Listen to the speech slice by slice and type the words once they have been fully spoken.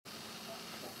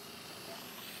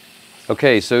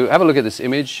Okay, so have a look at this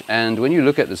image, and when you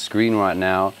look at the screen right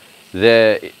now,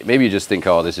 maybe you just think,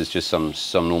 oh, this is just some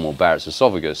normal Barrett's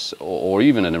esophagus, or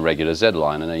even an irregular Z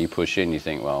line, and then you push in, you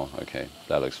think, well, okay,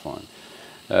 that looks fine.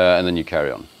 And then you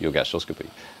carry on your gastroscopy.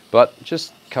 But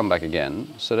just come back again.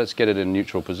 So let's get it in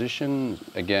neutral position.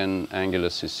 Again,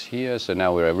 angulus is here. So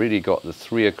now we've really got the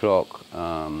 3 o'clock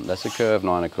lesser curve,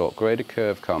 9 o'clock greater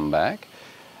curve come back.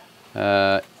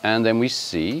 And then we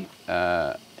see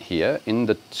here in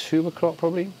the 2 o'clock,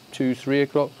 probably 2, 3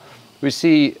 o'clock, we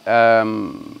see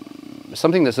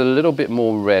something that's a little bit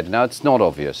more red. Now it's not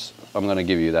obvious. I'm going to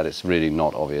give you that it's really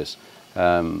not obvious,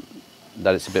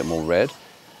 that it's a bit more red.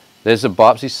 There's a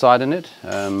biopsy site in it.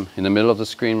 In the middle of the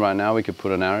screen right now, we could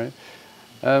put an arrow.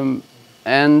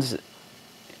 And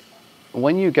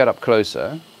when you get up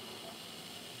closer,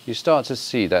 you start to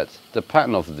see that the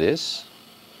pattern of this,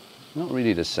 not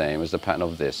really the same as the pattern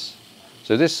of this.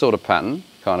 So this sort of pattern,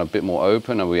 kind of a bit more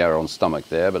open, and we are on stomach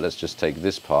there, but let's just take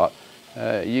this part.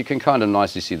 You can kind of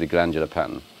nicely see the glandular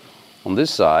pattern. On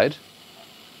this side,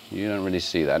 you don't really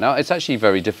see that. Now, it's actually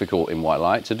very difficult in white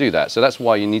light to do that. So that's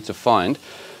why you need to find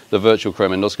the virtual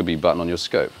chrome endoscopy button on your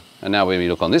scope. And now when we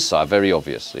look on this side, very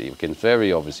obviously, you can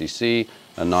very obviously see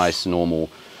a nice normal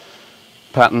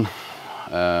pattern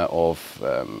of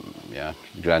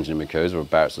glandular mucosa, or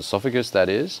Barrett's esophagus, that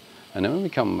is. And then when we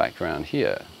come back around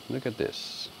here, look at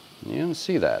this. You don't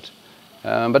see that.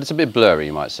 But it's a bit blurry,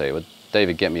 you might say. Well,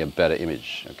 David, get me a better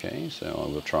image. Okay, so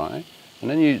I will try. And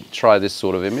then you try this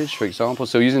sort of image, for example.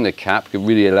 So using the cap, it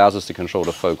really allows us to control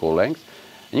the focal length.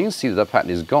 And you can see that the pattern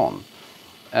is gone.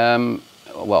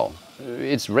 Well,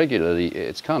 it's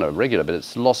kind of regular, but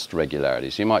it's lost regularity.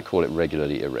 So you might call it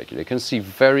regularly irregular. You can see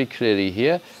very clearly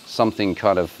here something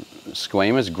kind of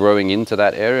squamous growing into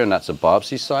that area, and that's a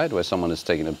biopsy site where someone has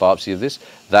taken a biopsy of this.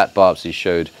 That biopsy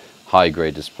showed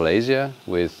high-grade dysplasia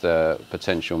with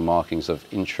potential markings of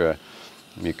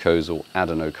intramucosal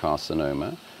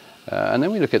adenocarcinoma. And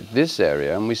then we look at this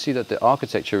area and we see that the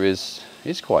architecture is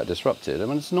quite disrupted. I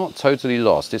mean, it's not totally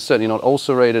lost. It's certainly not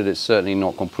ulcerated. It's certainly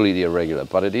not completely irregular,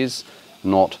 but it is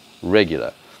not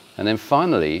regular. And then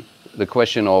finally, the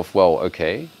question of, well,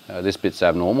 okay, this bit's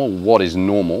abnormal. What is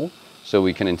normal? So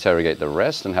we can interrogate the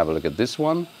rest and have a look at this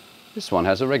one. This one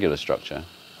has a regular structure.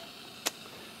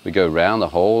 We go round the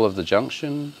whole of the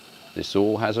junction. This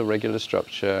all has a regular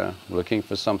structure. Looking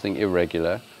for something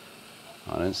irregular.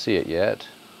 I don't see it yet.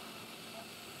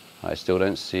 I still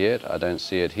don't see it. I don't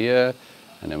see it here.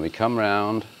 And then we come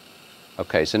round.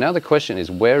 Okay, so now the question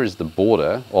is, where is the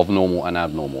border of normal and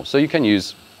abnormal? So you can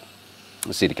use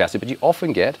acetic acid, but you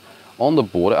often get on the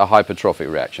border a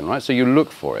hypertrophic reaction, right? So you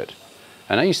look for it.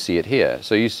 And now you see it here.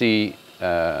 So you see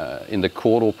in the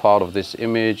caudal part of this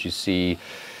image, you see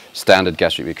standard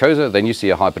gastric mucosa. Then you see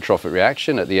a hypertrophic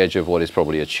reaction at the edge of what is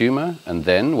probably a tumor. And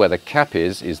then where the cap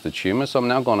is the tumor. So I'm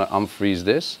now going to unfreeze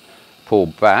this, pull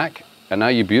back, and now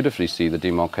you beautifully see the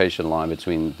demarcation line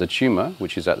between the tumor,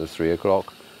 which is at the 3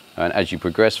 o'clock, and as you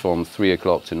progress from 3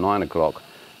 o'clock to 9 o'clock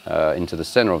into the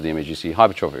center of the image, you see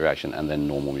hypertrophic reaction and then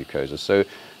normal mucosa. So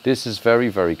this is very,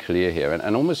 very clear here,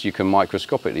 and almost you can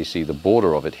microscopically see the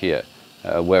border of it here,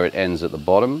 where it ends at the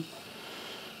bottom,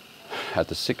 at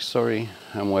the 6, sorry,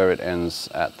 and where it ends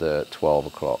at the 12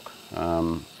 o'clock.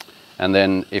 And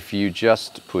then if you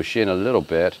just push in a little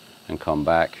bit and come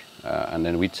back, and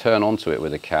then we turn onto it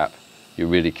with a cap, you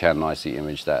really can nicely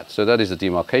image that. So that is a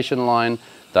demarcation line.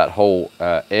 That whole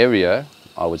area,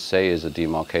 I would say, is a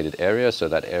demarcated area. So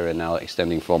that area now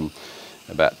extending from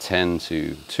about 10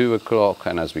 to 2 o'clock,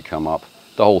 and as we come up,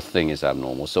 the whole thing is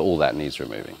abnormal. So all that needs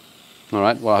removing. All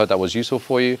right, well, I hope that was useful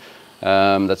for you.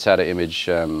 That's how to image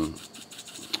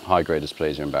high-grade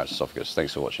dysplasia in Barrett's esophagus.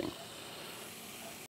 Thanks for watching.